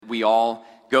we all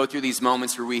go through these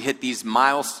moments where we hit these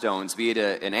milestones, be it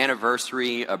an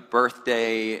anniversary, a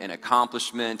birthday, an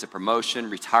accomplishment, a promotion,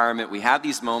 retirement. We have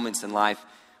these moments in life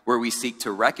where we seek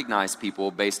to recognize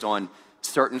people based on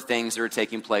certain things that are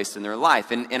taking place in their life.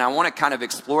 And I want to kind of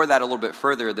explore that a little bit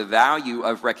further, the value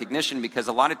of recognition, because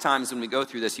a lot of times when we go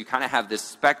through this, you kind of have this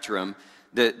spectrum.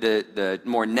 The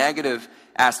more negative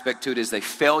aspect to it is a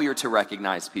failure to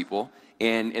recognize people.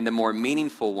 And the more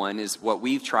meaningful one is what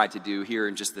we've tried to do here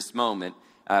in just this moment,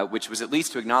 which was at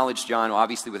least to acknowledge John,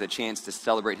 obviously with a chance to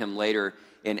celebrate him later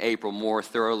in April more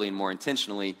thoroughly and more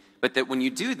intentionally. But that when you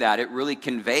do that, it really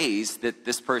conveys that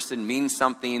this person means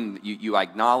something. You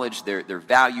acknowledge their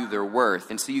value, their worth.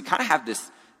 And so you kind of have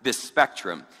this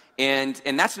spectrum. And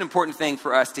that's an important thing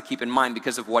for us to keep in mind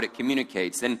because of what it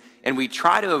communicates. And we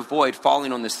try to avoid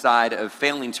falling on the side of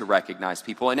failing to recognize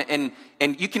people. And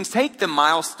you can take the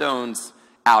milestones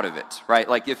out of it, right?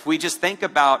 Like if we just think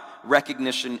about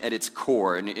recognition at its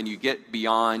core and you get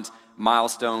beyond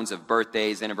milestones of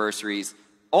birthdays, anniversaries,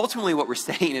 ultimately what we're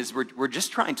saying is we're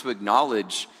just trying to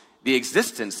acknowledge the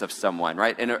existence of someone,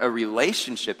 right? And a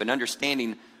relationship, an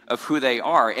understanding of who they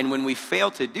are. And when we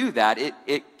fail to do that,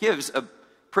 it gives a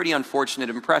pretty unfortunate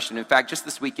impression. In fact, just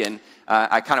this weekend,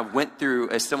 I kind of went through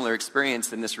a similar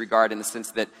experience in this regard, in the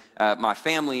sense that my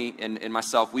family and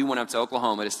myself, we went up to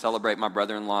Oklahoma to celebrate my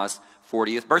brother-in-law's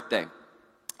 40th birthday.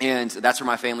 And that's where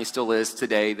my family still is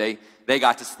today. They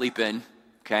got to sleep in,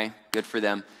 okay? Good for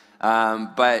them.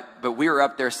 But we were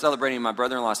up there celebrating my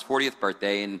brother-in-law's 40th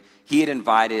birthday, and he had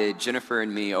invited Jennifer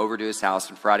and me over to his house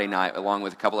on Friday night, along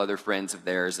with a couple other friends of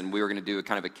theirs, and we were going to do a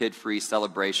kind of a kid-free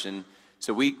celebration.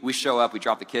 So we show up, we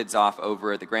drop the kids off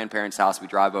over at the grandparents' house, we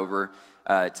drive over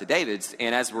to David's,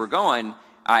 and as we're going,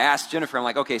 I asked Jennifer, I'm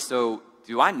like, okay, so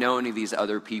do I know any of these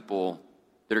other people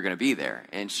that are going to be there?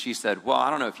 And she said, well, I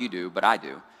don't know if you do, but I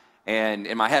do. And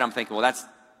in my head, I'm thinking, well, that's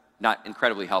not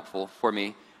incredibly helpful for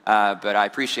me. But I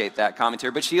appreciate that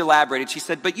commentary. But she elaborated. She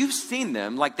said, but you've seen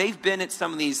them. Like, they've been at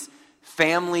some of these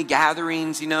family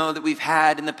gatherings, that we've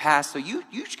had in the past. So you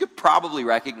could probably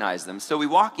recognize them. So we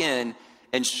walk in,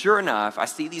 and sure enough, I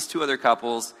see these two other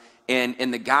couples.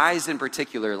 And the guys in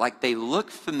particular, like, they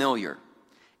look familiar.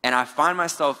 And I find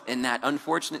myself in that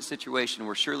unfortunate situation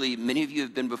where surely many of you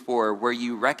have been before, where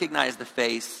you recognize the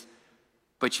face,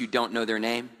 but you don't know their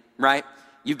name, right?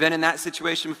 You've been in that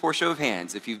situation before. Show of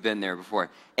hands if you've been there before.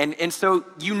 And so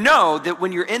you know that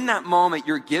when you're in that moment,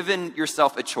 you're giving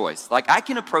yourself a choice. Like, I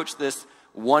can approach this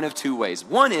one of two ways.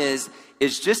 One is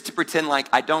just to pretend like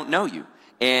I don't know you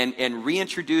and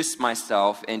reintroduce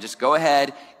myself and just go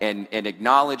ahead and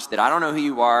acknowledge that I don't know who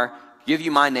you are, give you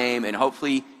my name, and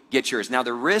hopefully get yours. Now,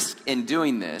 the risk in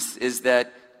doing this is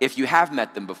that if you have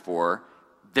met them before,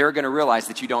 they're going to realize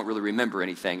that you don't really remember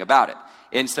anything about it.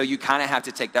 And so you kind of have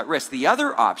to take that risk. The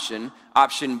other option,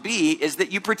 option B, is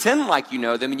that you pretend like you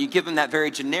know them and you give them that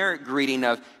very generic greeting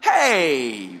of,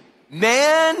 hey,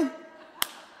 man,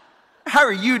 how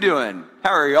are you doing?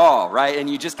 How are y'all, right? And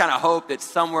you just kind of hope that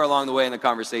somewhere along the way in the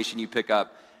conversation you pick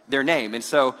up their name. And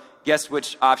so guess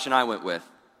which option I went with?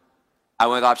 I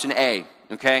went with option A,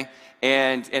 okay?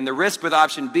 And the risk with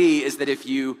option B is that if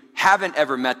you haven't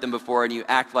ever met them before and you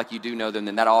act like you do know them,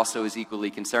 then that also is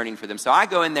equally concerning for them. So I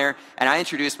go in there and I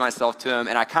introduce myself to them,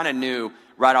 and I kind of knew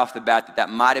right off the bat that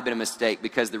might have been a mistake,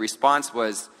 because the response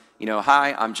was,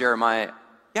 hi, I'm Jeremiah.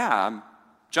 Yeah, I'm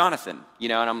Jonathan,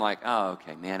 and I'm like, oh,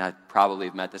 okay, man, I probably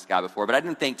have met this guy before, but I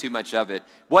didn't think too much of it. It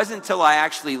wasn't until I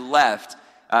actually left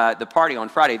the party on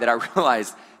Friday that I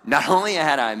realized not only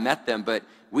had I met them, but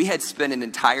we had spent an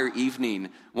entire evening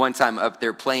one time up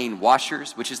there playing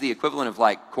washers, which is the equivalent of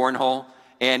like cornhole.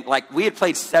 And like, we had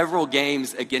played several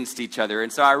games against each other.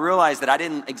 And so I realized that I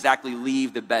didn't exactly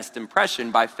leave the best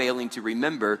impression by failing to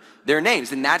remember their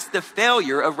names. And that's the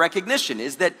failure of recognition,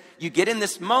 is that you get in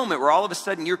this moment where all of a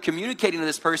sudden you're communicating to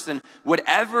this person,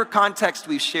 whatever context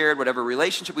we've shared, whatever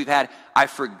relationship we've had,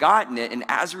 I've forgotten it. And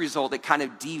as a result, it kind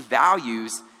of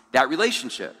devalues that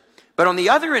relationship. But on the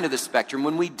other end of the spectrum,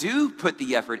 when we do put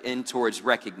the effort in towards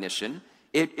recognition,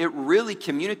 it really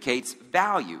communicates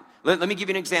value. Let me give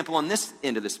you an example on this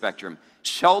end of the spectrum.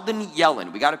 Sheldon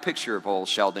Yellen. We got a picture of old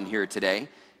Sheldon here today.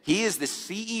 He is the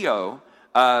CEO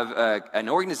of an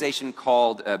organization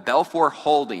called Belfor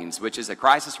Holdings, which is a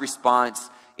crisis response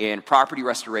and property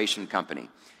restoration company.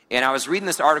 And I was reading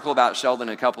this article about Sheldon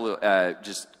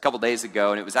just a couple days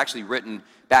ago, and it was actually written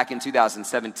back in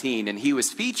 2017. And he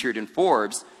was featured in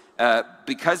Forbes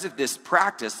because of this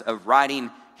practice of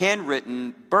writing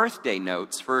handwritten birthday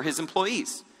notes for his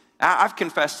employees. I've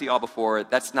confessed to y'all before,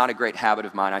 that's not a great habit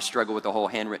of mine. I struggle with the whole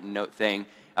handwritten note thing.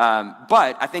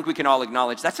 But I think we can all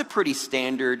acknowledge that's a pretty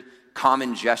standard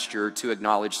common gesture to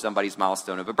acknowledge somebody's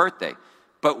milestone of a birthday.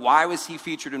 But why was he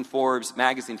featured in Forbes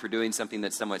magazine for doing something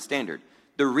that's somewhat standard?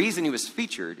 The reason he was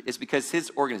featured is because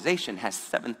his organization has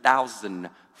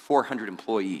 7,400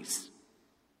 employees,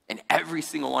 and every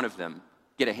single one of them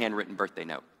get a handwritten birthday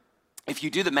note. If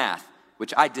you do the math,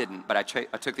 which I didn't, but I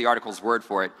took the article's word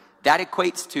for it, that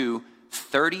equates to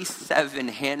 37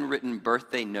 handwritten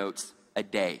birthday notes a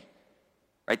day.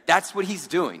 Right? That's what he's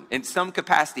doing in some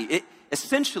capacity.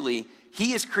 Essentially,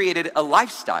 he has created a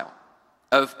lifestyle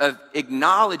of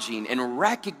acknowledging and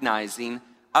recognizing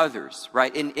others,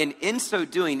 right? And in so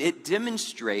doing, it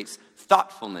demonstrates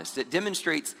thoughtfulness. It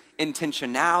demonstrates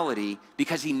intentionality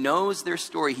because he knows their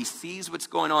story. He sees what's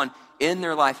going on in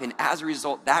their life. And as a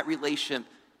result, that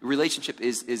relationship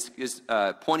is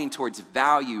pointing towards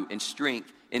value and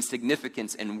strength and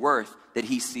significance and worth that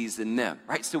he sees in them,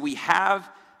 right? So we have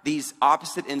these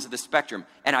opposite ends of the spectrum.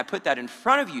 And I put that in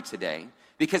front of you today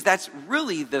because that's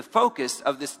really the focus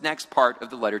of this next part of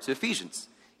the letter to Ephesians,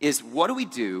 is what do we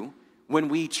do when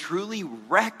we truly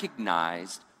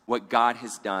recognize what God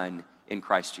has done in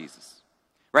Christ Jesus,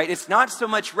 right? It's not so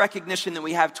much recognition that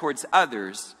we have towards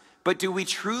others, but do we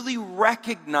truly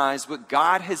recognize what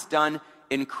God has done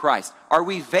in Christ? Are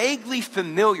we vaguely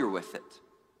familiar with it?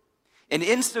 And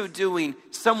in so doing,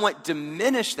 somewhat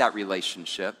diminish that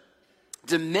relationship,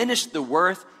 diminish the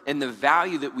worth and the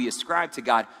value that we ascribe to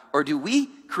God? Or do we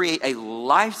create a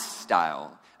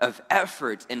lifestyle of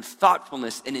effort and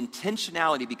thoughtfulness and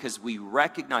intentionality because we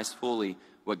recognize fully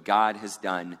what God has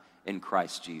done in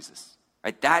Christ Jesus?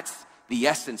 Right? That's the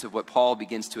essence of what Paul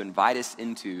begins to invite us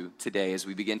into today as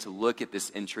we begin to look at this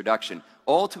introduction.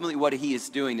 Ultimately, what he is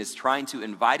doing is trying to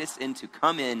invite us in to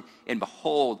come in and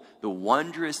behold the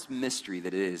wondrous mystery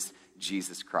that is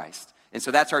Jesus Christ. And so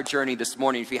that's our journey this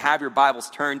morning. If you have your Bibles,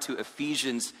 turn to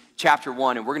Ephesians chapter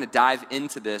 1, and we're going to dive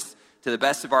into this to the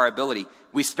best of our ability.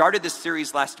 We started this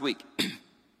series last week,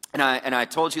 and I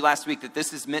told you last week that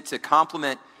this is meant to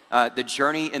complement the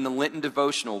journey in the Lenten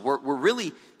devotional. We're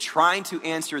really trying to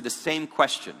answer the same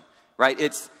question, right?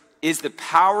 Is the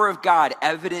power of God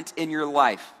evident in your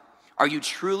life? Are you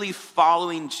truly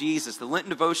following Jesus? The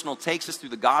Lenten devotional takes us through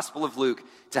the Gospel of Luke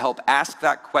to help ask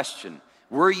that question.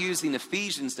 We're using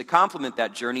Ephesians to complement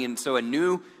that journey, and so a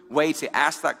new way to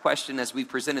ask that question as we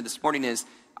presented this morning is,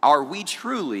 are we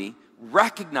truly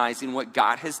recognizing what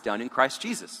God has done in Christ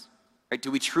Jesus? Right?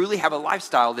 Do we truly have a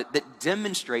lifestyle that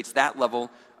demonstrates that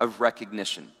level of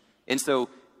recognition? And so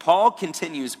Paul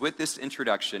continues with this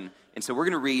introduction, and so we're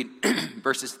going to read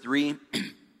verses 3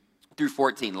 through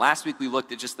 14. Last week we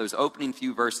looked at just those opening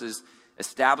few verses,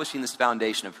 establishing this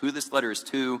foundation of who this letter is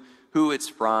to, who it's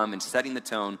from, and setting the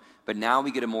tone. But now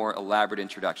we get a more elaborate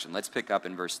introduction. Let's pick up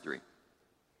in verse 3.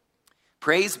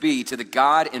 Praise be to the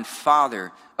God and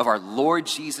Father of our Lord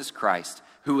Jesus Christ,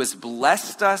 who has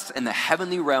blessed us in the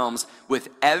heavenly realms with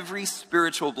every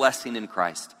spiritual blessing in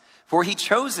Christ. For he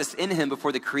chose us in him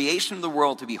before the creation of the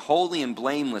world to be holy and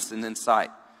blameless in his sight.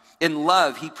 In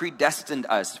love, he predestined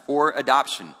us for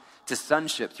adoption to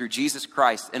sonship through Jesus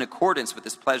Christ in accordance with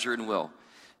his pleasure and will,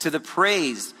 to the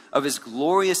praise of his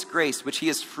glorious grace, which he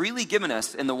has freely given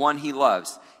us in the one he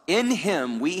loves. In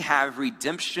him we have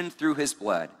redemption through his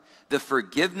blood, the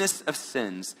forgiveness of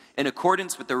sins, in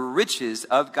accordance with the riches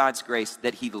of God's grace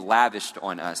that he lavished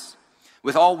on us.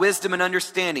 With all wisdom and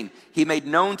understanding, he made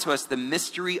known to us the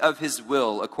mystery of his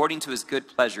will, according to his good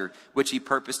pleasure, which he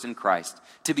purposed in Christ,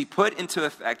 to be put into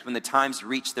effect when the times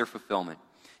reach their fulfillment,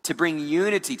 to bring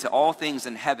unity to all things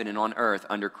in heaven and on earth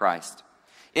under Christ.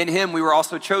 In him we were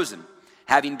also chosen,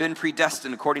 having been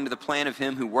predestined according to the plan of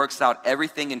him who works out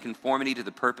everything in conformity to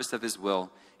the purpose of his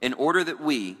will, in order that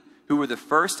we, who were the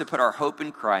first to put our hope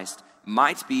in Christ,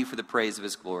 might be for the praise of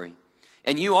his glory.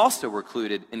 And you also were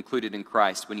included in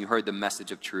Christ when you heard the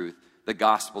message of truth, the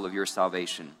gospel of your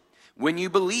salvation. When you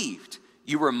believed,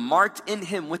 you were marked in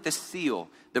him with the seal,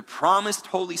 the promised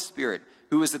Holy Spirit,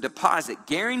 who is a deposit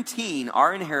guaranteeing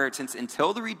our inheritance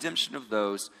until the redemption of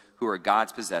those who are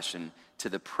God's possession, to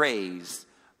the praise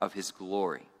of his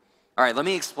glory. All right, let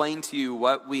me explain to you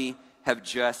what we have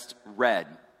just read.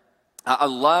 I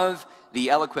love the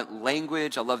eloquent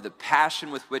language. I love the passion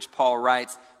with which Paul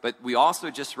writes. But we also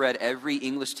just read every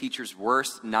English teacher's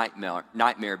worst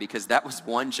nightmare because that was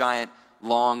one giant,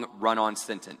 long, run-on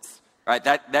sentence. Right?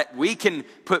 That we can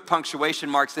put punctuation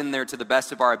marks in there to the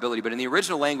best of our ability. But in the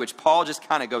original language, Paul just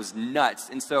kind of goes nuts.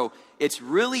 And so it's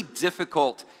really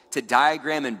difficult to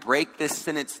diagram and break this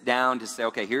sentence down to say,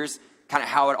 okay, here's kind of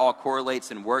how it all correlates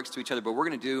and works to each other. But we're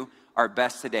going to do our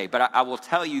best today. But I will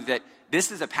tell you that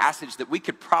this is a passage that we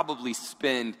could probably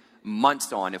spend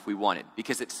months on if we wanted,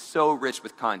 because it's so rich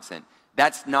with content.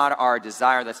 That's not our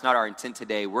desire. That's not our intent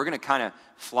today. We're going to kind of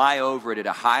fly over it at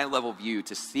a high level view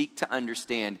to seek to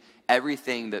understand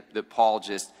everything that Paul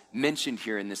just mentioned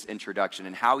here in this introduction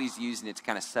and how he's using it to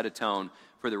kind of set a tone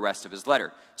for the rest of his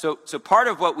letter. So part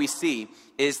of what we see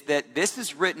is that this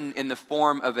is written in the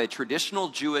form of a traditional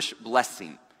Jewish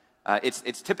blessing.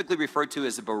 It's typically referred to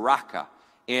as a baraka.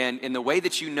 And in the way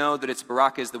that you know that it's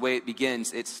baraka is the way it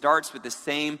begins. It starts with the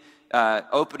same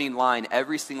opening line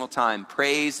every single time.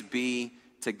 Praise be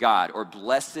to God, or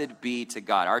blessed be to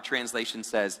God. Our translation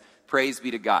says, praise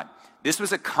be to God. This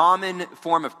was a common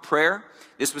form of prayer.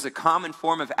 This was a common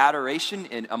form of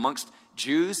adoration amongst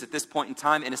Jews at this point in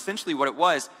time. And essentially what it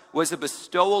was a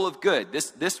bestowal of good.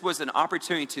 This was an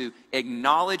opportunity to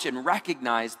acknowledge and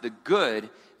recognize the good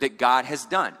that God has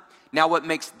done. Now, what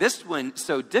makes this one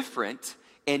so different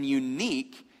and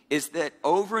unique is that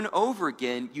over and over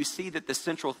again, you see that the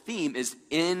central theme is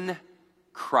in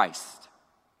Christ.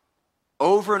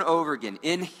 Over and over again,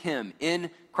 in Him, in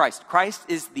Christ. Christ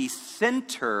is the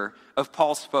center of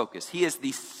Paul's focus. He is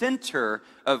the center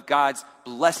of God's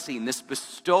blessing. This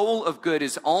bestowal of good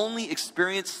is only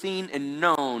experienced, seen, and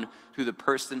known through the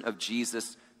person of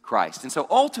Jesus Christ. And so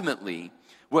ultimately,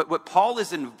 what Paul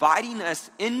is inviting us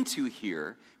into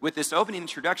here with this opening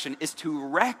introduction is to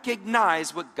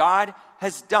recognize what God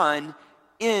has done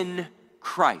in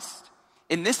Christ.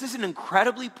 And this is an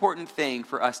incredibly important thing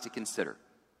for us to consider.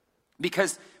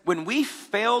 Because when we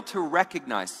fail to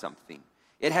recognize something,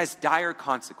 it has dire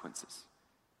consequences,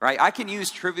 right? I can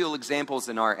use trivial examples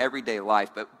in our everyday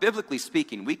life, but biblically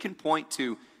speaking, we can point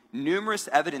to numerous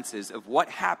evidences of what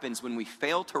happens when we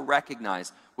fail to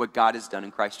recognize what God has done in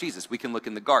Christ Jesus. We can look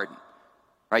in the garden,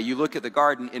 right? You look at the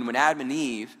garden, and when Adam and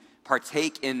Eve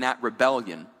partake in that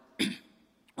rebellion,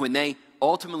 when they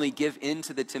ultimately give in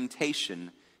to the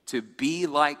temptation to be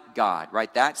like God,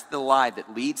 right? That's the lie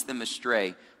that leads them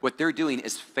astray. What they're doing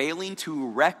is failing to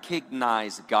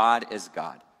recognize God as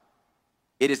God.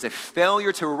 It is a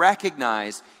failure to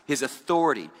recognize His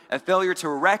authority, a failure to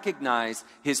recognize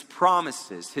His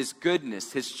promises, His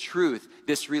goodness, His truth,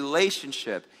 this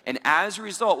relationship. And as a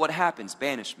result, what happens?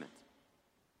 Banishment,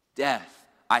 death,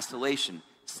 isolation,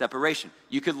 separation.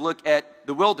 You could look at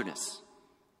the wilderness.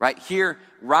 Right here,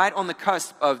 right on the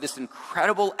cusp of this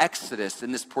incredible exodus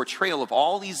and this portrayal of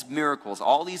all these miracles,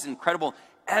 all these incredible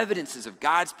evidences of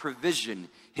God's provision,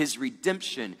 His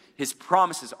redemption, His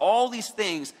promises, all these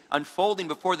things unfolding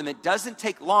before them. It doesn't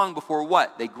take long before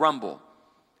what? They grumble,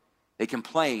 they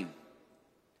complain,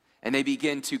 and they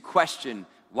begin to question,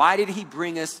 why did He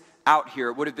bring us out here?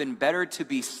 It would have been better to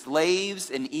be slaves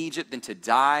in Egypt than to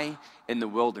die in the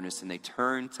wilderness. And they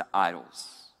turn to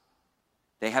idols.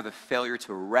 They have a failure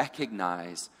to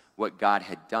recognize what God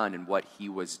had done and what He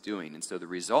was doing. And so the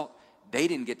result, they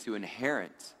didn't get to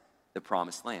inherit the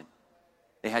promised land.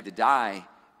 They had to die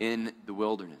in the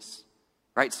wilderness,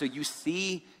 right? So you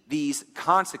see these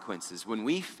consequences. When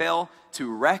we fail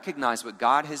to recognize what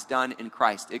God has done in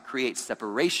Christ, it creates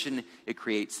separation, it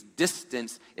creates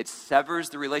distance, it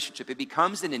severs the relationship. It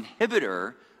becomes an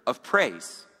inhibitor of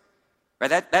praise. Right?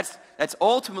 That's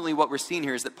ultimately what we're seeing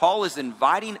here, is that Paul is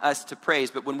inviting us to praise,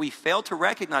 but when we fail to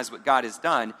recognize what God has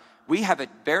done, we have a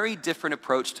very different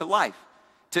approach to life.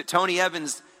 Tony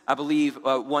Evans, I believe,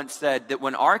 once said that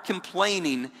when our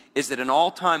complaining is at an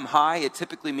all-time high, it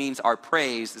typically means our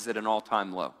praise is at an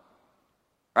all-time low.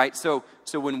 Right? So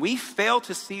when we fail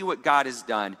to see what God has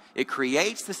done, it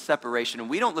creates this separation, and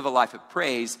we don't live a life of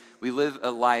praise. We live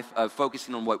a life of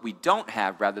focusing on what we don't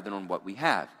have rather than on what we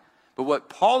have. But what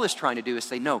Paul is trying to do is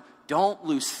say, no, don't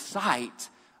lose sight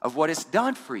of what it's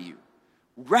done for you.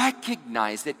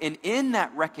 Recognize it, and in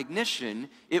that recognition,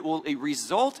 it will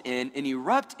result in and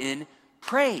erupt in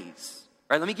praise.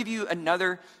 Right? Let me give you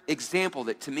another example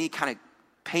that to me kind of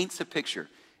paints a picture.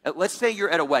 Let's say you're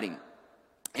at a wedding,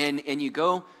 and you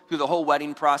go through the whole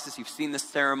wedding process. You've seen the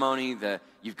ceremony,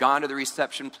 you've gone to the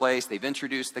reception place, they've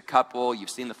introduced the couple, you've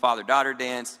seen the father-daughter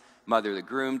dance,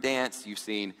 mother-the-groom dance,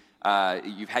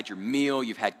 you've had your meal,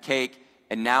 you've had cake,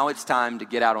 and now it's time to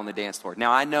get out on the dance floor.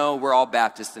 Now, I know we're all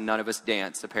Baptists and none of us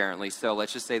dance, apparently, so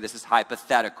let's just say this is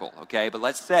hypothetical, okay? But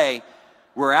let's say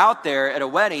we're out there at a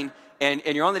wedding, and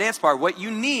you're on the dance floor. What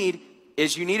you need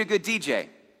is a good DJ,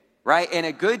 right? And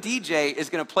a good DJ is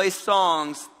going to play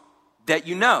songs that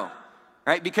you know,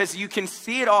 right? Because you can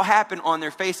see it all happen on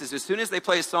their faces. As soon as they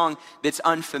play a song that's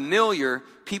unfamiliar,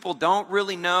 people don't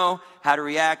really know how to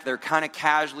react. They're kind of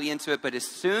casually into it. But as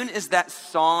soon as that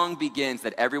song begins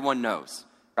that everyone knows,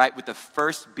 right? With the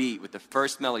first beat, with the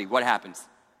first melody, what happens?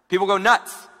 People go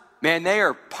nuts. Man, they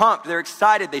are pumped. They're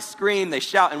excited. They scream. They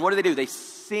shout. And what do? They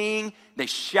sing. They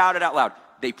shout it out loud.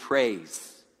 They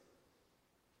praise.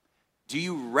 Do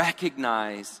you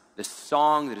recognize the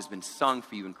song that has been sung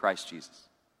for you in Christ Jesus?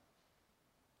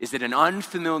 Is it an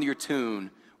unfamiliar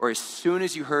tune, or as soon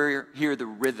as you hear the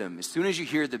rhythm, as soon as you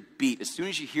hear the beat, as soon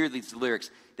as you hear these lyrics,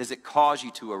 does it cause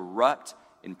you to erupt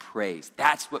in praise?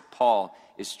 That's what Paul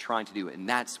is trying to do, and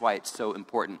that's why it's so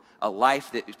important. A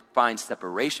life that finds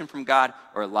separation from God,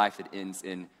 or a life that ends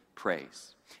in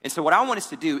praise. And so what I want us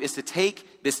to do is to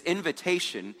take this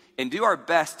invitation and do our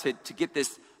best to get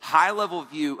this high-level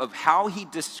view of how he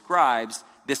describes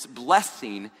this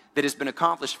blessing that has been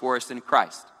accomplished for us in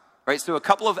Christ. Right? So a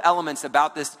couple of elements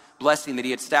about this blessing that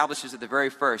he establishes at the very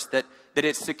first, that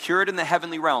it's secured in the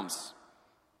heavenly realms.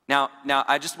 Now,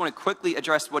 I just want to quickly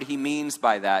address what he means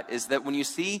by that, is that when you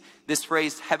see this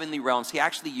phrase, heavenly realms, he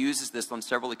actually uses this on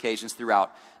several occasions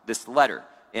throughout this letter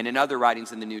and in other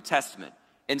writings in the New Testament.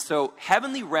 And so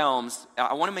heavenly realms,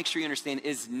 I want to make sure you understand,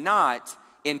 is not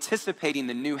anticipating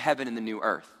the new heaven and the new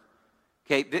earth.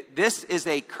 Okay, this is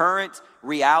a current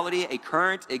reality, a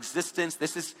current existence.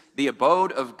 This is the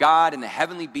abode of God and the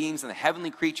heavenly beings and the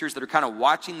heavenly creatures that are kind of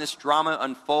watching this drama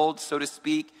unfold, so to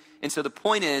speak. And so the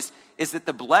point is that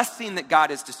the blessing that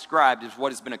God has described as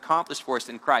what has been accomplished for us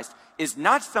in Christ is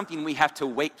not something we have to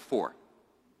wait for.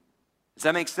 Does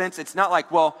that make sense? It's not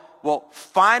like, well,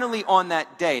 finally on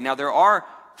that day. Now, there are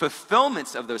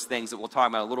fulfillments of those things that we'll talk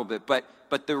about a little bit, but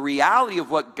the reality of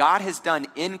what God has done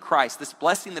in Christ, this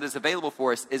blessing that is available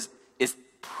for us, is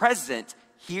present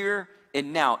here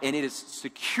and now, and it is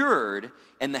secured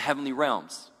in the heavenly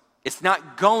realms. It's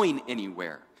not going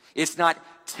anywhere. It's not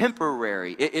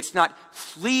temporary. It's not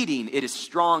fleeting. It is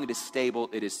strong. It is stable.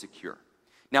 It is secure.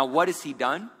 Now, what has he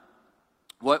done?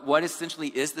 What essentially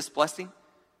is this blessing?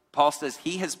 Paul says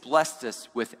he has blessed us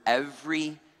with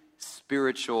every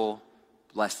spiritual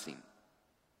blessing.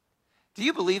 Do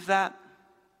you believe that?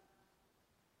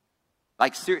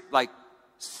 Like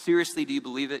seriously, do you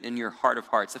believe it in your heart of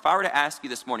hearts? If I were to ask you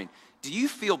this morning, do you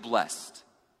feel blessed?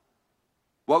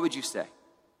 What would you say?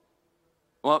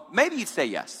 Well, maybe you'd say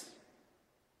yes.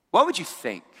 What would you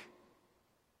think?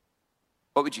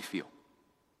 What would you feel?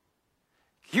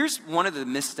 Here's one of the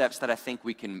missteps that I think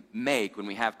we can make when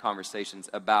we have conversations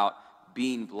about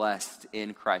being blessed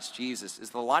in Christ Jesus,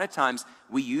 is that a lot of times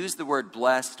we use the word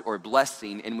blessed or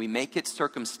blessing and we make it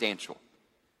circumstantial,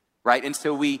 right? And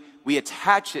so we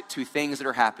attach it to things that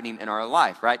are happening in our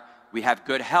life, right? We have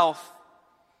good health,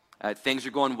 things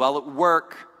are going well at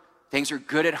work, things are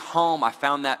good at home. I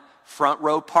found that front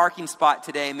row parking spot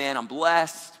today, man, I'm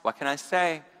blessed. What can I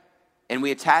say? And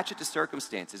we attach it to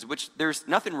circumstances, which there's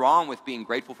nothing wrong with being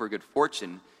grateful for good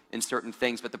fortune in certain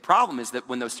things, but the problem is that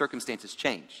when those circumstances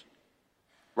change,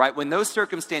 right? When those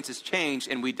circumstances change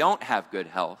and we don't have good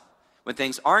health, when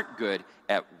things aren't good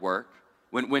at work,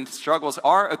 when struggles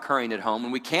are occurring at home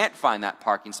and we can't find that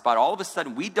parking spot, all of a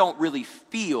sudden we don't really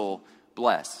feel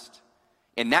blessed.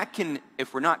 And that can,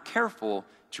 if we're not careful,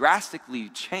 drastically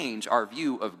change our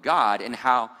view of God and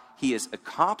how he has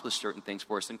accomplished certain things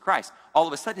for us in Christ. All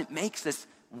of a sudden it makes us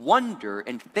wonder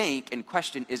and think and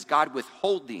question, is God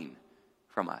withholding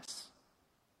from us?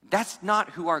 That's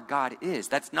not who our God is.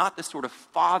 That's not the sort of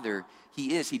father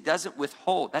he is. He doesn't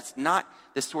withhold. That's not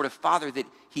the sort of father that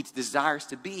he desires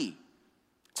to be.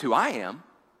 It's who I am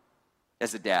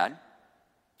as a dad,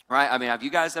 right? I mean, have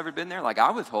you guys ever been there? Like,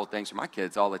 I withhold things from my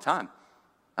kids all the time.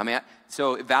 I mean,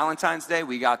 so Valentine's Day,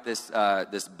 we got this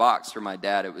box for my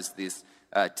dad. It was these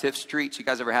Tiff's treats. You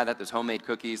guys ever had that? Those homemade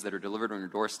cookies that are delivered on your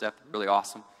doorstep. Really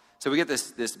awesome. So we get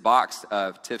this box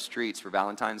of Tiff's treats for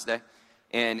Valentine's Day.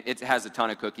 And it has a ton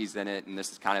of cookies in it, and this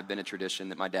has kind of been a tradition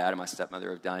that my dad and my stepmother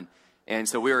have done. And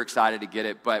so we were excited to get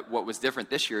it, but what was different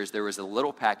this year is there was a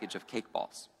little package of cake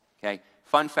balls, okay?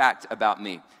 Fun fact about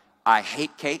me, I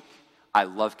hate cake, I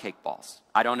love cake balls.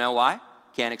 I don't know why,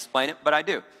 can't explain it, but I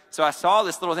do. So I saw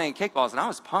this little thing of cake balls, and I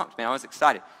was pumped, man, I was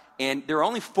excited. And there were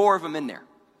only 4 of them in there,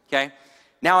 okay?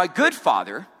 Now, a good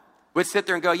father would sit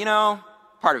there and go, you know,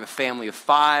 part of a family of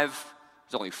 5,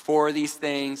 there's only 4 of these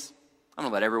things, I'm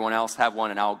gonna let everyone else have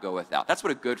one and I'll go without. That's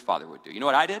what a good father would do. You know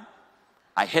what I did?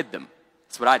 I hid them.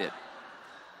 That's what I did.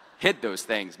 Hid those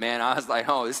things, man. I was like,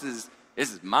 oh, this is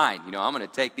mine. You know, I'm gonna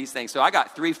take these things. So I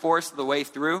got 3/4 of the way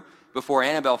through before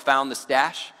Annabelle found the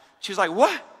stash. She was like,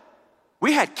 what?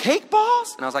 We had cake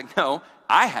balls? And I was like, no,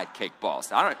 I had cake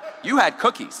balls. You had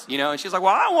cookies, you know? And she was like,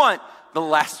 well, I want the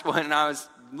last one. And I was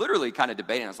literally kind of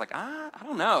debating. I was like, I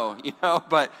don't know, you know,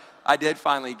 but I did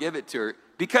finally give it to her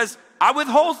because I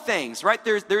withhold things, right?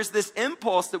 There's this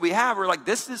impulse that we have. We're like,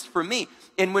 this is for me.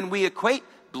 And when we equate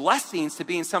blessings to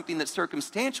being something that's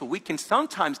circumstantial, we can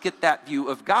sometimes get that view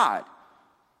of God,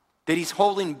 that he's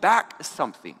holding back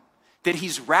something, that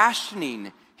he's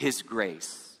rationing his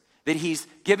grace, That he's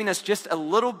giving us just a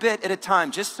little bit at a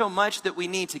time, just so much that we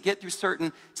need to get through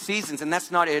certain seasons. And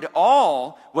that's not at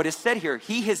all what is said here.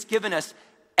 He has given us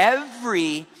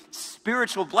every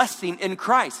spiritual blessing in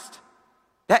Christ.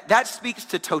 That speaks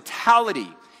to totality.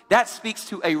 That speaks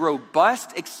to a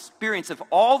robust experience of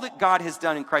all that God has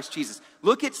done in Christ Jesus.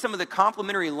 Look at some of the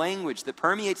complementary language that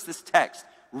permeates this text.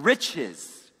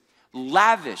 Riches,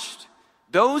 lavished.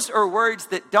 Those are words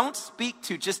that don't speak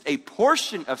to just a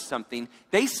portion of something.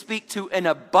 They speak to an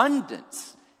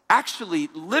abundance. Actually,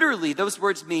 literally, those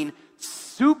words mean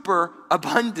super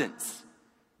abundance.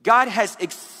 God has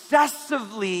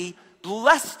excessively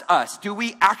blessed us. Do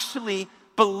we actually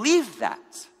believe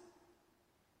that?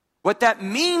 What that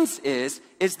means is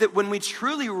that when we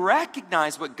truly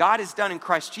recognize what God has done in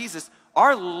Christ Jesus,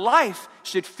 our life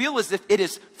should feel as if it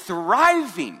is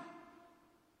thriving.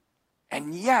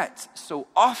 And yet, so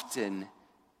often,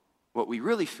 what we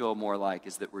really feel more like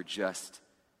is that we're just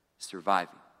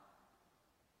surviving.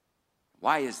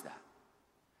 Why is that?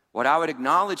 What I would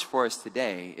acknowledge for us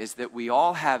today is that we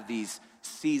all have these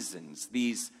seasons,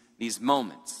 these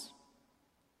moments,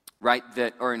 right,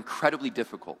 that are incredibly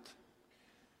difficult,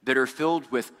 that are filled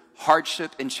with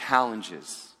hardship and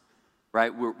challenges,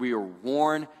 right? We are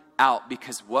worn out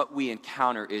because what we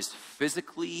encounter is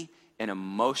physically and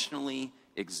emotionally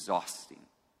exhausting.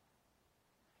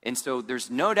 And so there's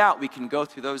no doubt we can go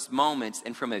through those moments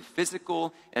and from a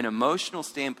physical and emotional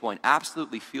standpoint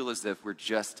absolutely feel as if we're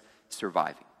just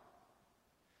surviving.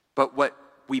 But what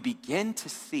we begin to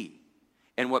see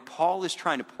and what Paul is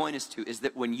trying to point us to is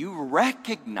that when you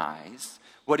recognize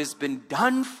what has been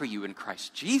done for you in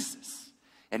Christ Jesus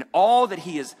and all that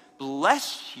he has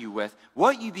blessed you with,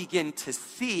 what you begin to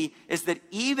see is that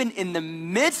even in the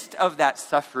midst of that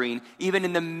suffering, even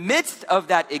in the midst of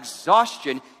that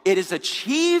exhaustion, it is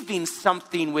achieving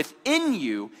something within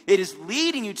you. It is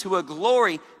leading you to a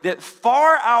glory that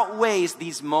far outweighs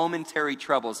these momentary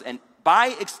troubles. And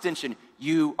by extension,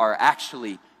 you are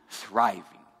actually thriving.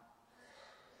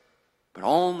 But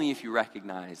only if you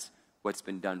recognize what's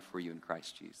been done for you in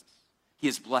Christ Jesus. He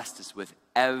has blessed us with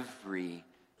every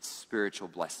spiritual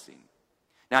blessing.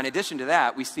 Now, in addition to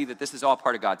that, we see that this is all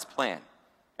part of God's plan.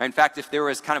 In fact, if there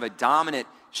was kind of a dominant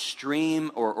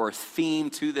stream or theme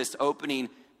to this opening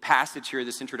passage here,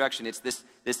 this introduction, it's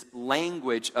this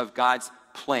language of God's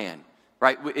plan,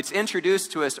 right? It's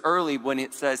introduced to us early when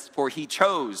it says, for he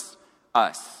chose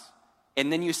us.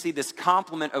 And then you see this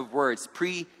complement of words,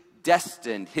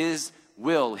 predestined, his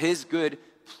will, his good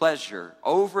pleasure.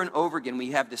 Over and over again,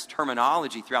 we have this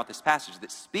terminology throughout this passage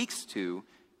that speaks to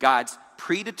God's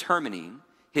predetermining,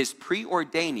 his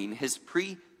preordaining, his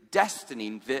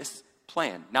predestining this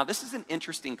plan. Now, this is an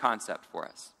interesting concept for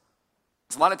us.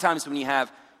 It's a lot of times when you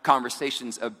have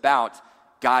conversations about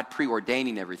God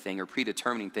preordaining everything or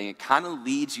predetermining thing, it kind of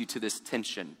leads you to this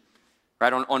tension,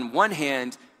 right? On one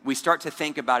hand, we start to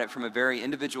think about it from a very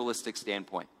individualistic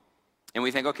standpoint. And we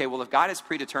think, okay, well, if God has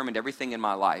predetermined everything in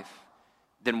my life,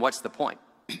 then what's the point?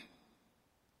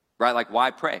 Right? Like, why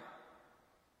pray?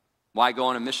 Why go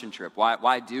on a mission trip?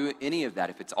 Why do any of that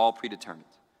if it's all predetermined?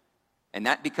 And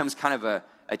that becomes kind of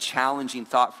a challenging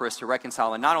thought for us to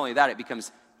reconcile. And not only that, it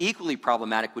becomes equally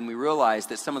problematic when we realize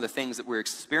that some of the things that we're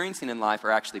experiencing in life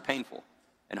are actually painful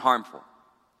and harmful.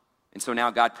 And so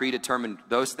now God predetermined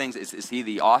those things. Is he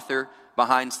the author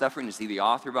behind suffering? Is he the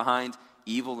author behind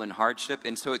evil and hardship?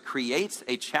 And so it creates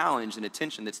a challenge and a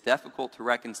tension that's difficult to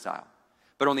reconcile.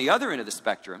 But on the other end of the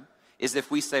spectrum is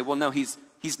if we say, well, no, he's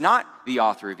not the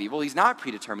author of evil. He's not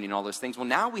predetermining all those things. Well,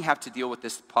 now we have to deal with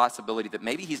this possibility that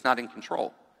maybe he's not in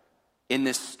control. In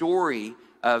this story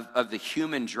of the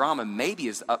human drama, maybe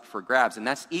is up for grabs. And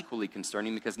that's equally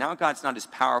concerning because now God's not as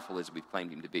powerful as we've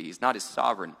claimed him to be. He's not as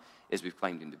sovereign as we've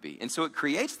claimed him to be. And so it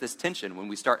creates this tension when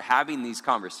we start having these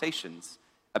conversations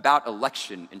about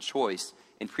election and choice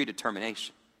and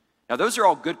predetermination. Now, those are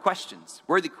all good questions,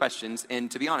 worthy questions.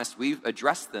 And to be honest, we've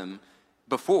addressed them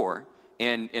before.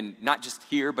 And not just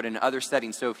here, but in other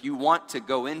settings. So if you want to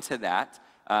go into that,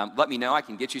 let me know. I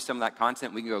can get you some of that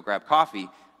content. We can go grab coffee.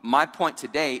 My point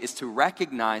today is to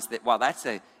recognize that while that's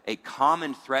a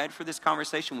common thread for this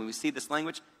conversation, when we see this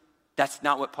language, that's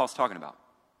not what Paul's talking about.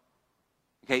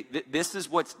 Okay, this is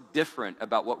what's different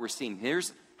about what we're seeing.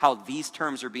 Here's how these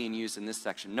terms are being used in this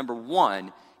section. Number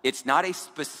one, it's not a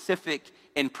specific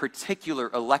and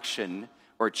particular election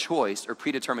or choice or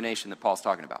predetermination that Paul's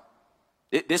talking about.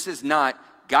 This is not,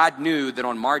 God knew that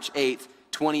on March 8th,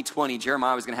 2020,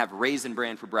 Jeremiah was going to have Raisin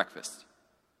Bran for breakfast.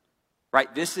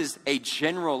 Right? This is a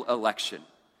general election.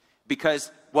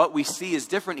 Because what we see is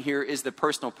different here is the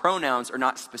personal pronouns are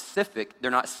not specific,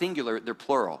 they're not singular, they're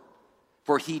plural.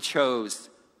 For he chose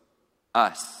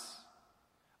us.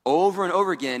 Over and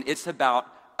over again, it's about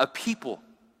a people,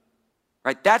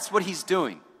 right? That's what he's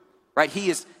doing, right? He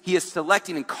is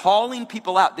selecting and calling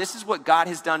people out. This is what God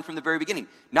has done from the very beginning.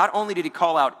 Not only did he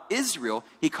call out Israel,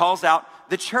 he calls out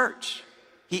the church.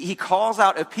 He calls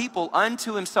out a people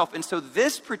unto himself. And so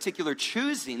this particular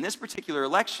choosing, this particular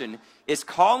election is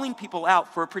calling people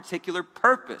out for a particular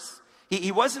purpose.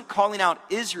 He wasn't calling out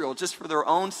Israel just for their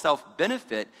own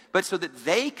self-benefit, but so that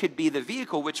they could be the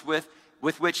vehicle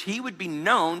with which he would be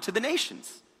known to the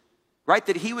nations, right?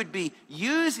 That he would be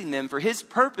using them for his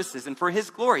purposes and for his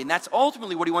glory. And that's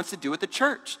ultimately what he wants to do with the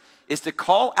church, is to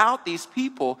call out these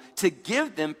people, to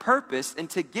give them purpose and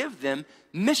to give them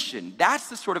mission. That's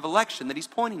the sort of election that he's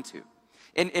pointing to.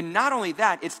 And not only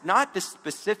that, it's not the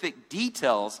specific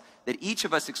details that each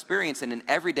of us experience in an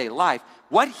everyday life.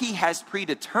 What he has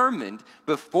predetermined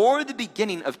before the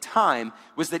beginning of time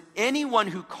was that anyone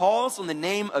who calls on the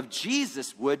name of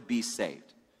Jesus would be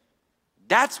saved.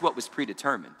 That's what was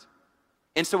predetermined.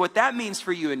 And so what that means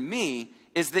for you and me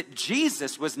is that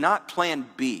Jesus was not plan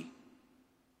B.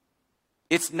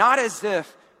 It's not as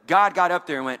if God got up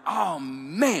there and went, oh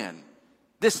man,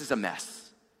 this is a mess.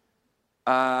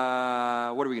 What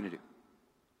are we going to do?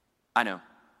 I know,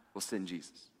 we'll send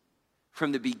Jesus.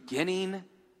 From the beginning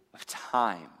of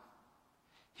time,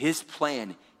 his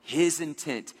plan, his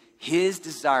intent, his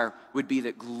desire would be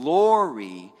that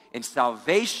glory and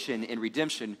salvation and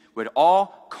redemption would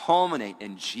all culminate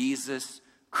in Jesus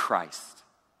Christ.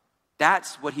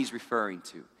 That's what he's referring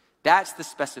to. That's the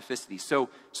specificity. So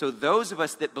those of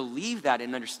us that believe that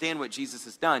and understand what Jesus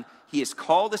has done, he has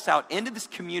called us out into this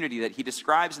community that he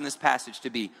describes in this passage to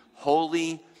be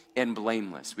holy and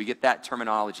blameless. We get that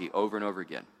terminology over and over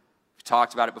again. We've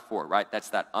talked about it before, right? That's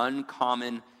that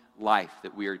uncommon life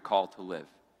that we are called to live.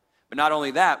 But not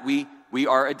only that, we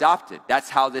are adopted. That's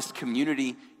how this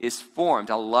community is formed.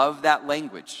 I love that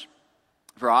language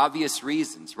for obvious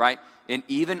reasons, right? And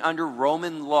even under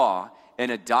Roman law, an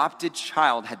adopted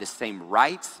child had the same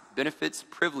rights, benefits,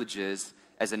 privileges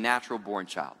as a natural born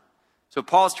child. So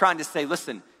Paul's trying to say,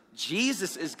 listen,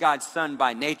 Jesus is God's son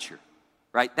by nature,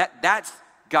 right? That's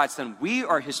God's son. We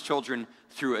are his children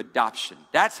through adoption.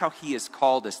 That's how he has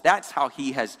called us. That's how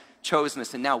he has chosen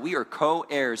us. And now we are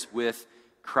co-heirs with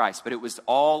Christ. But it was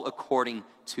all according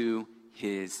to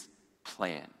his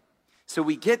plan. So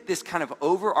we get this kind of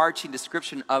overarching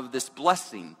description of this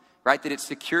blessing, right? That it's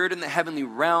secured in the heavenly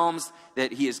realms,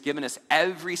 that he has given us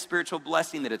every spiritual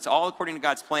blessing, that it's all according to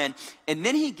God's plan. And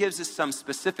then he gives us some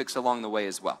specifics along the way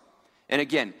as well. And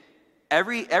again,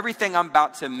 everything I'm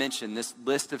about to mention, this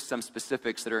list of some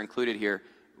specifics that are included here,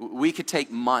 we could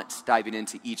take months diving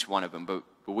into each one of them, but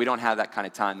we don't have that kind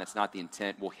of time. That's not the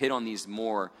intent. We'll hit on these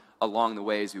more along the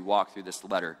way as we walk through this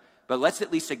letter. But let's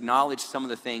at least acknowledge some of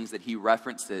the things that he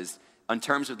references in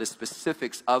terms of the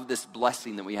specifics of this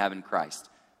blessing that we have in Christ.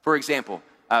 For example,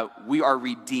 we are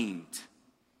redeemed,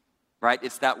 right?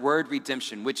 It's that word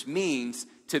redemption, which means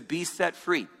to be set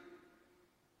free,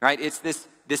 right? It's this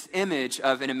image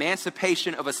of an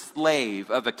emancipation of a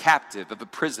slave, of a captive, of a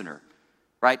prisoner,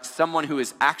 right? Someone who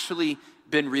has actually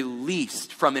been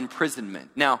released from imprisonment.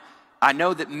 Now, I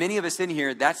know that many of us in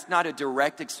here, that's not a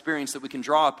direct experience that we can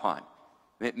draw upon.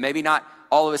 Maybe not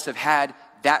all of us have had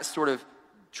that sort of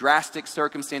drastic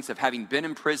circumstance of having been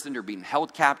imprisoned or being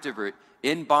held captive or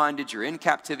in bondage or in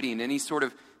captivity in any sort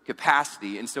of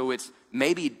capacity. And so it's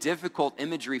maybe difficult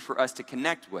imagery for us to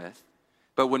connect with.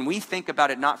 But when we think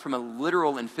about it, not from a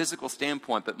literal and physical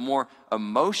standpoint, but more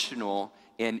emotional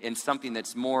and something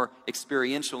that's more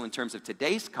experiential in terms of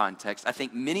today's context, I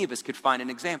think many of us could find an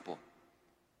example.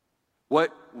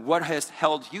 What has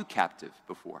held you captive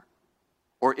before?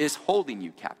 Or is holding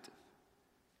you captive?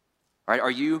 Right? Are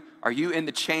you in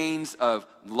the chains of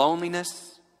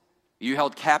loneliness? Are you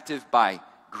held captive by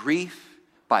grief,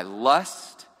 by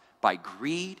lust, by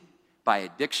greed, by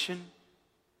addiction?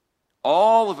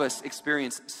 All of us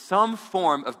experience some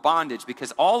form of bondage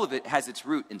because all of it has its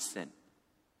root in sin.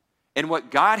 And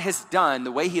what God has done,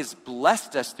 the way he has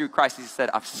blessed us through Christ, he said,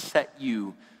 I've set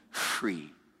you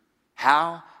free.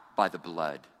 How? By the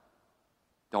blood.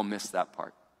 Don't miss that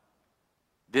part.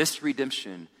 This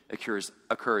redemption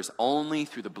occurs only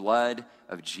through the blood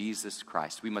of Jesus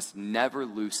Christ. We must never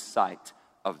lose sight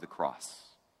of the cross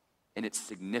and its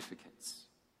significance.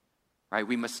 Right?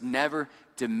 We must never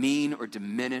demean or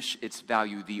diminish its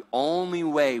value. The only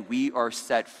way we are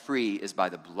set free is by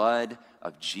the blood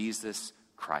of Jesus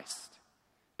Christ.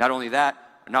 Not only that,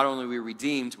 not only are we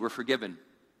redeemed, we're forgiven.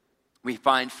 We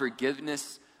find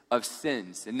forgiveness of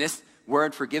sins. And this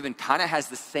word forgiven kind of has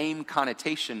the same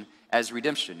connotation as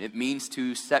redemption. It means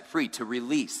to set free, to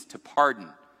release, to pardon.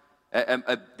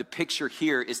 The picture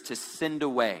here is to send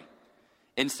away.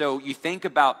 And so you think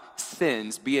about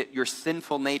sins, be it your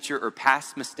sinful nature or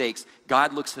past mistakes,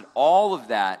 God looks at all of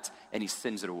that and he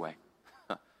sends it away.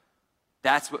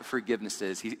 That's what forgiveness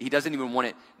is. He doesn't even want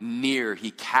it near.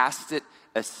 He casts it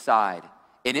aside.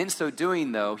 And in so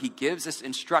doing, though, he gives us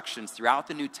instructions throughout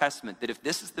the New Testament that if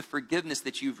this is the forgiveness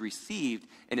that you've received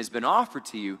and has been offered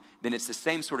to you, then it's the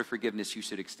same sort of forgiveness you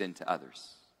should extend to others.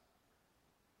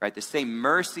 Right? The same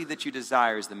mercy that you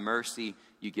desire is the mercy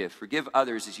you give. Forgive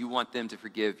others as you want them to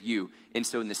forgive you. And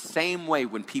so in the same way,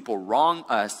 when people wrong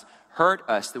us, hurt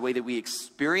us, the way that we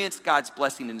experience God's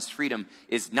blessing and his freedom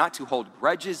is not to hold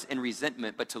grudges and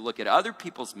resentment, but to look at other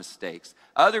people's mistakes,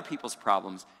 other people's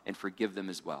problems, and forgive them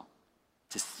as well.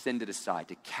 To send it aside,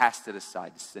 to cast it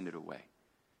aside, to send it away.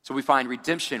 So we find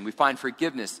redemption, we find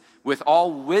forgiveness. With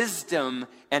all wisdom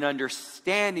and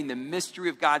understanding, the mystery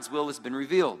of God's will has been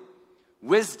revealed.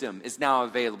 Wisdom is now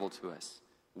available to us.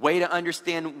 Way to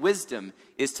understand wisdom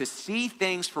is to see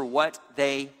things for what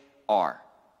they are.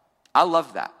 I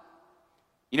love that.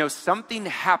 You know, something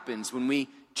happens when we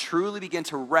truly begin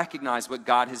to recognize what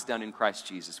God has done in Christ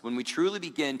Jesus. When we truly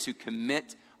begin to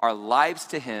commit our lives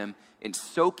to him and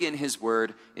soak in his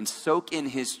word and soak in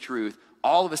his truth,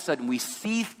 all of a sudden we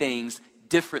see things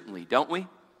differently, don't we?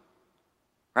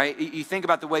 Right? You think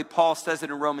about the way Paul says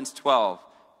it in Romans 12.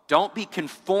 Don't be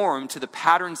conformed to the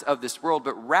patterns of this world,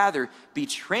 but rather be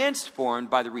transformed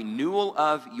by the renewal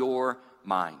of your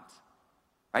mind.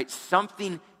 Right?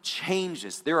 Something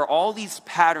changes. There are all these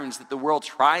patterns that the world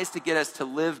tries to get us to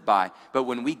live by, but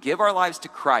when we give our lives to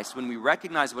Christ, when we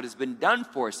recognize what has been done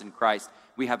for us in Christ,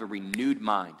 we have a renewed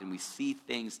mind and we see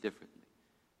things differently.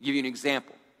 I'll give you an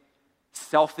example.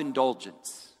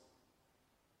 Self-indulgence.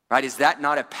 Right? Is that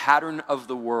not a pattern of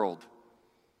the world?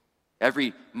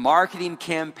 Every marketing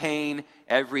campaign,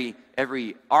 every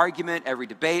argument, every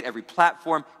debate, every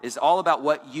platform is all about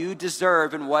what you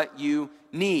deserve and what you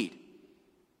need.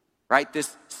 Right?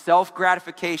 This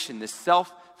self-gratification, this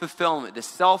self-fulfillment, this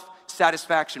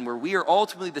self-satisfaction where we are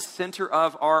ultimately the center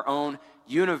of our own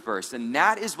universe. And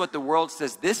that is what the world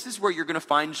says. This is where you're going to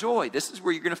find joy. This is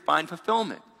where you're going to find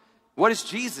fulfillment. What does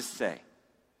Jesus say?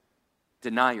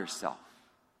 Deny yourself.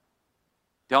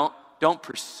 Don't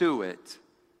pursue it.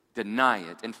 Deny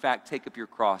it. In fact, take up your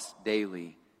cross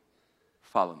daily.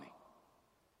 Follow me.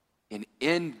 And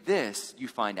in this, you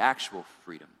find actual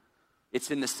freedom.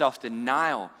 It's in the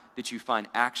self-denial that you find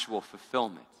actual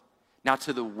fulfillment. Now,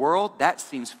 to the world, that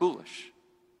seems foolish.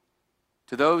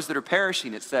 To those that are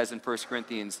perishing, it says in 1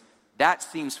 Corinthians, that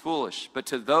seems foolish. But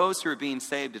to those who are being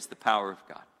saved, it's the power of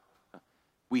God.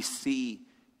 We see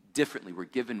differently. We're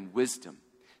given wisdom.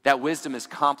 That wisdom is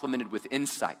complemented with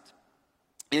insight.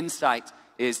 Insight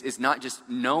is not just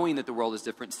knowing that the world is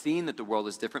different, seeing that the world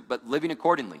is different, but living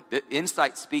accordingly. The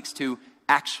insight speaks to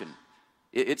action.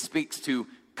 It speaks to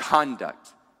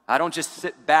conduct. I don't just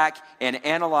sit back and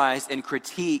analyze and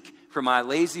critique for my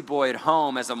lazy boy at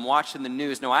home as I'm watching the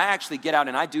news. No, I actually get out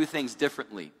and I do things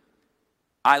differently.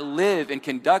 I live and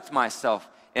conduct myself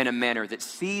in a manner that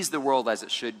sees the world as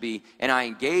it should be, and I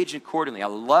engage accordingly. I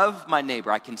love my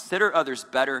neighbor. I consider others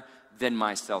better than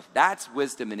myself. That's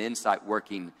wisdom and insight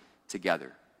working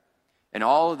together. And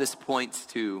all of this points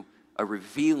to a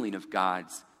revealing of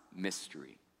God's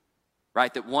mystery.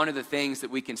 Right? That one of the things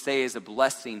that we can say is a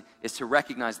blessing is to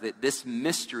recognize that this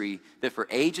mystery that for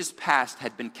ages past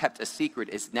had been kept a secret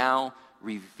is now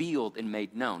revealed and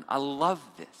made known. I love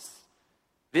this.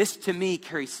 This to me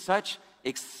carries such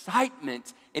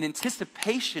excitement and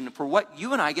anticipation for what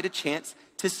you and I get a chance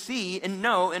to see and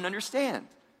know and understand.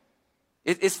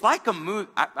 It's like a movie.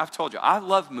 I've told you, I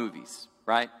love movies,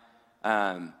 right?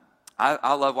 I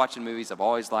love watching movies. I've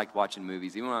always liked watching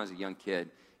movies, even when I was a young kid.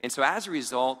 And so as a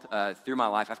result, through my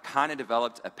life, I've kind of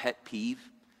developed a pet peeve.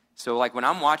 So like when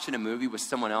I'm watching a movie with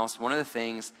someone else, one of the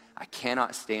things I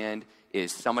cannot stand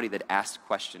is somebody that asks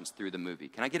questions through the movie.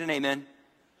 Can I get an amen?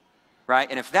 Right?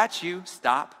 And if that's you,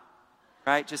 stop.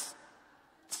 Right? Just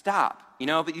stop. You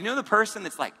know, but you know the person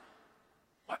that's like,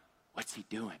 what's he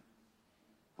doing?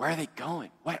 Where are they going?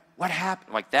 What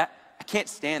happened? Like that? I can't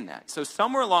stand that. So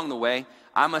somewhere along the way,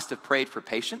 I must have prayed for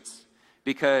patience.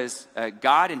 Because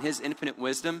God in his infinite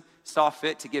wisdom saw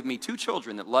fit to give me 2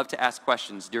 children that love to ask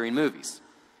questions during movies.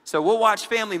 So we'll watch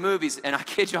family movies, and I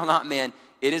kid y'all not, man,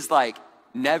 it is like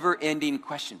never-ending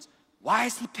questions. Why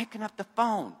is he picking up the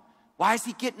phone? Why is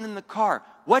he getting in the car?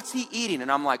 What's he eating?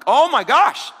 And I'm like, oh my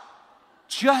gosh,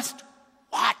 just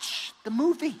watch the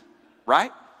movie,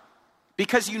 right?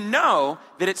 Because you know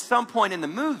that at some point in the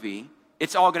movie,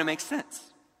 it's all going to make sense.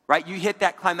 right? You hit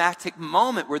that climactic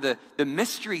moment where the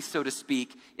mystery, so to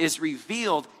speak, is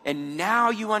revealed, and now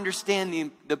you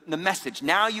understand the message.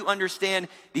 Now you understand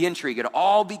the intrigue. It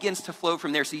all begins to flow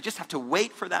from there, so you just have to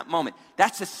wait for that moment.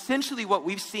 That's essentially what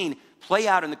we've seen play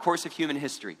out in the course of human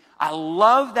history. I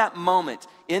love that moment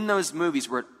in those movies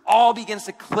where it all begins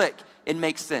to click and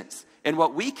make sense. And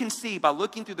what we can see by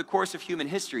looking through the course of human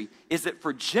history is that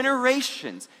for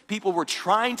generations, people were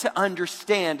trying to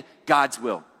understand God's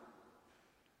will.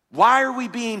 Why are we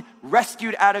being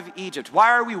rescued out of Egypt?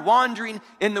 Why are we wandering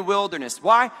in the wilderness?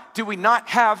 Why do we not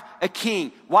have a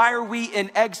king? Why are we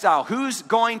in exile? Who's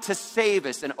going to save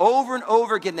us? And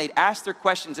over again, they'd ask their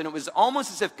questions, and it was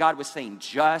almost as if God was saying,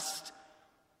 just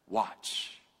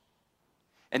watch.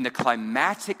 And the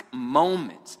climactic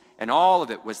moment, and all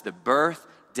of it was the birth,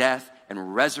 death,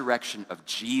 and resurrection of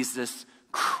Jesus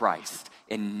Christ.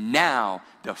 And now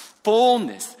the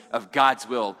fullness of God's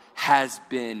will has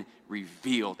been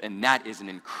revealed. And that is an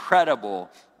incredible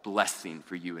blessing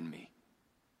for you and me.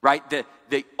 Right?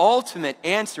 The ultimate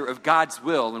answer of God's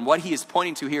will and what he is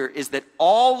pointing to here is that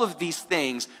all of these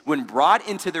things, when brought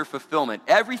into their fulfillment,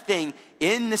 everything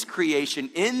in this creation,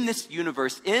 in this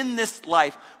universe, in this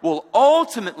life, will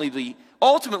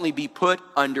ultimately be put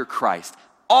under Christ.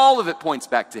 All of it points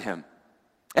back to him.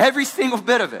 Every single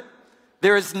bit of it.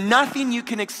 There is nothing you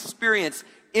can experience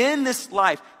in this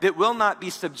life that will not be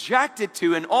subjected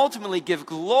to and ultimately give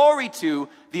glory to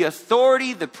the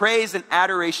authority, the praise, and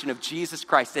adoration of Jesus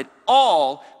Christ. It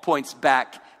all points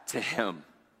back to him.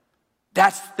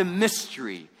 That's the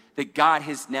mystery that God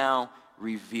has now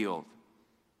revealed.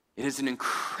 It is an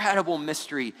incredible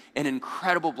mystery, an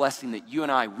incredible blessing that you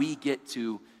and we get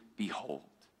to behold.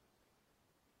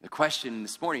 The question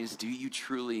this morning is, do you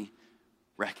truly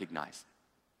recognize it?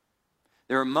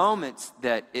 There are moments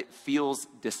that it feels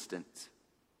distant,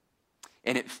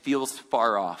 and it feels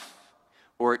far off,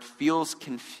 or it feels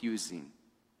confusing.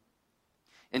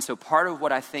 And so part of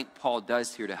what I think Paul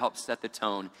does here to help set the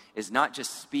tone is not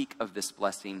just speak of this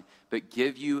blessing, but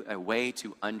give you a way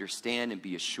to understand and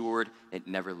be assured it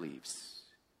never leaves.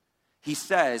 He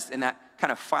says in that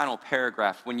kind of final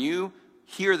paragraph, when you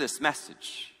hear this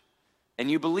message and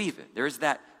you believe it, there's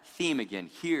that theme again,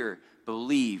 hear,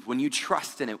 believe. When you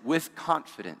trust in it with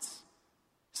confidence,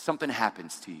 something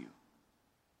happens to you.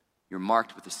 You're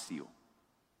marked with a seal.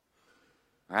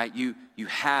 All right? You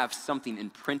have something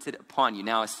imprinted upon you.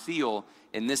 Now, a seal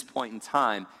in this point in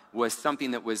time was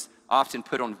something that was often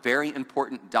put on very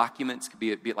important documents. Could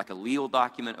be it like a legal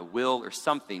document, a will, or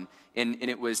something. And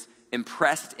it was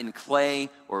impressed in clay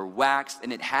or wax,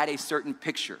 and it had a certain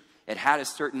picture. It had a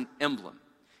certain emblem.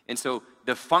 And so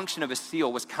the function of a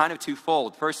seal was kind of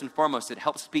twofold. First and foremost, it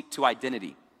helped speak to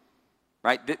identity,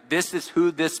 right? This is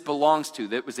who this belongs to.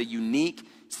 That was a unique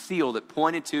seal that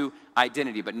pointed to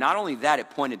identity. But not only that, it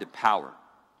pointed to power.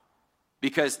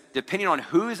 Because depending on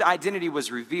whose identity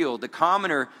was revealed, the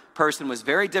commoner person was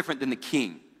very different than the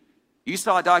king. You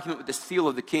saw a document with the seal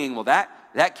of the king. Well,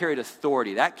 that carried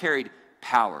authority. That carried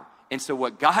power. And so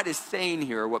what God is saying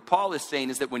here, what Paul is saying,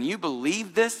 is that when you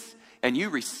believe this, and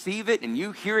you receive it and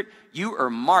you hear it, you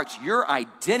are marked. Your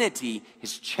identity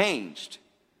has changed.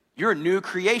 You're a new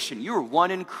creation. You are one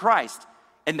in Christ.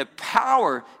 And the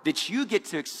power that you get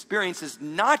to experience is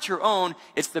not your own.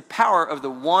 It's the power of the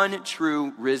one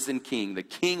true risen King, the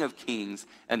King of Kings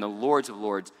and the Lords of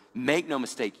Lords. Make no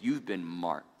mistake, you've been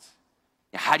marked.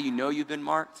 Now, how do you know you've been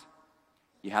marked?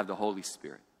 You have the Holy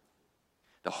Spirit.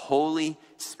 The Holy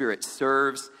Spirit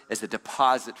serves as a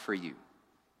deposit for you.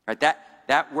 Right?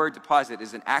 That word deposit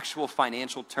is an actual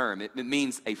financial term. It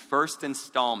means a first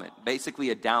installment, basically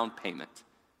a down payment.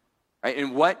 Right?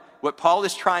 And what Paul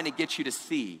is trying to get you to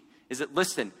see is that,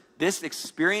 listen, this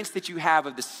experience that you have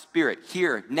of the Spirit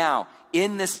here, now,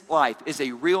 in this life is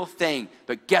a real thing.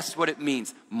 But guess what it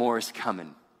means? More is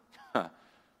coming.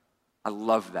 I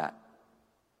love that.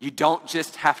 You don't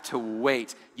just have to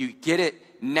wait. You get it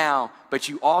now, but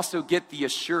you also get the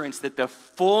assurance that the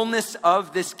fullness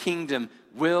of this kingdom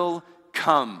will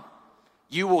come.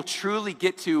 You will truly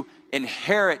get to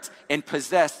inherit and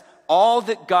possess all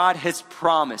that God has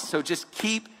promised. So just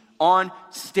keep on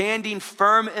standing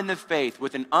firm in the faith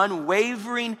with an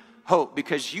unwavering hope,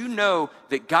 because you know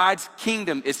that God's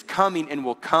kingdom is coming and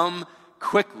will come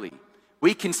quickly.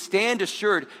 We can stand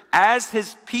assured as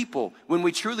his people when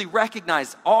we truly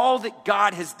recognize all that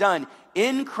God has done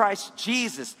in Christ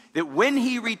Jesus, that when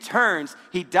he returns,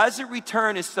 he doesn't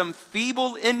return as some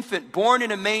feeble infant born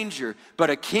in a manger, but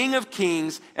a King of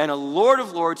Kings and a Lord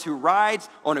of Lords who rides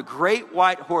on a great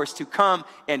white horse to come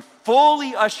and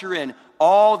fully usher in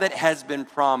all that has been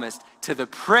promised to the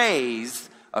praise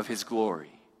of his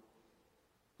glory.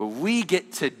 What we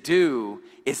get to do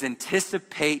is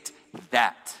anticipate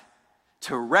that,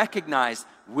 to recognize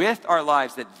with our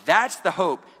lives that that's the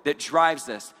hope that drives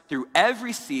us through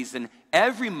every season,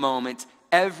 every moment,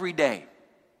 every day.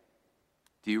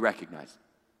 Do you recognize it?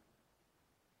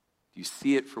 Do you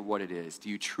see it for what it is? Do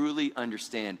you truly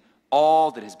understand all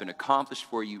that has been accomplished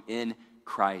for you in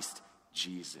Christ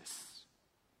Jesus?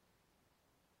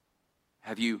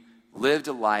 Have you lived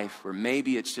a life where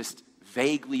maybe it's just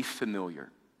vaguely familiar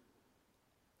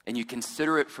and you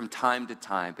consider it from time to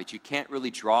time, but you can't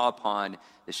really draw upon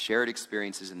the shared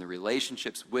experiences and the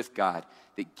relationships with God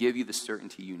that give you the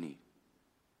certainty you need?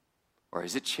 Or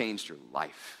has it changed your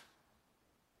life?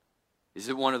 Is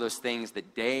it one of those things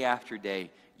that day after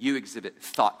day you exhibit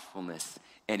thoughtfulness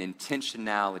and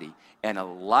intentionality and a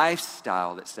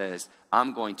lifestyle that says,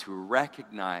 I'm going to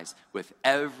recognize with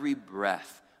every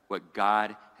breath what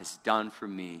God has done for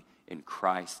me in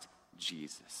Christ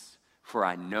Jesus? For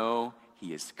I know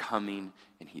He is coming,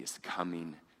 and He is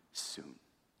coming soon.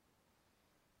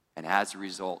 And as a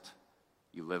result,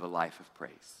 you live a life of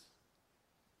praise.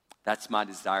 That's my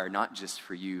desire, not just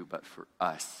for you, but for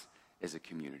us as a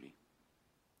community.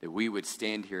 That we would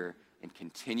stand here in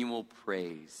continual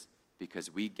praise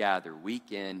because we gather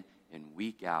week in and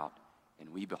week out, and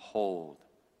we behold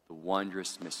the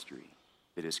wondrous mystery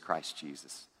that is Christ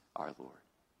Jesus, our Lord.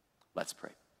 Let's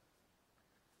pray.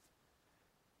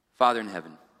 Father in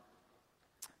heaven,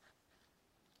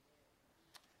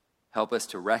 help us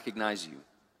to recognize you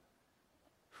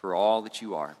for all that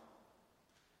you are,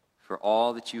 for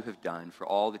all that you have done, for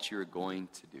all that you are going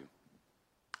to do.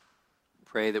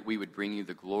 Pray that we would bring you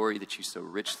the glory that you so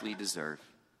richly deserve.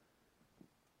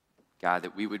 God,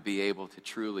 that we would be able to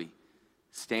truly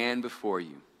stand before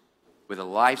you with a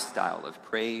lifestyle of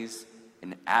praise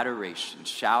and adoration,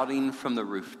 shouting from the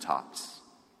rooftops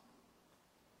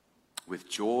with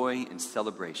joy and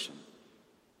celebration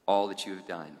all that you have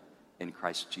done in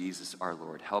Christ Jesus our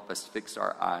Lord. Help us fix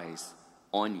our eyes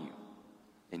on you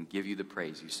and give you the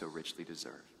praise you so richly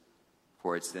deserve.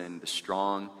 For it's in the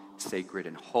strong, sacred,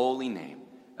 and holy name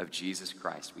of Jesus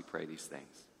Christ we pray these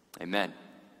things. Amen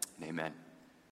and amen.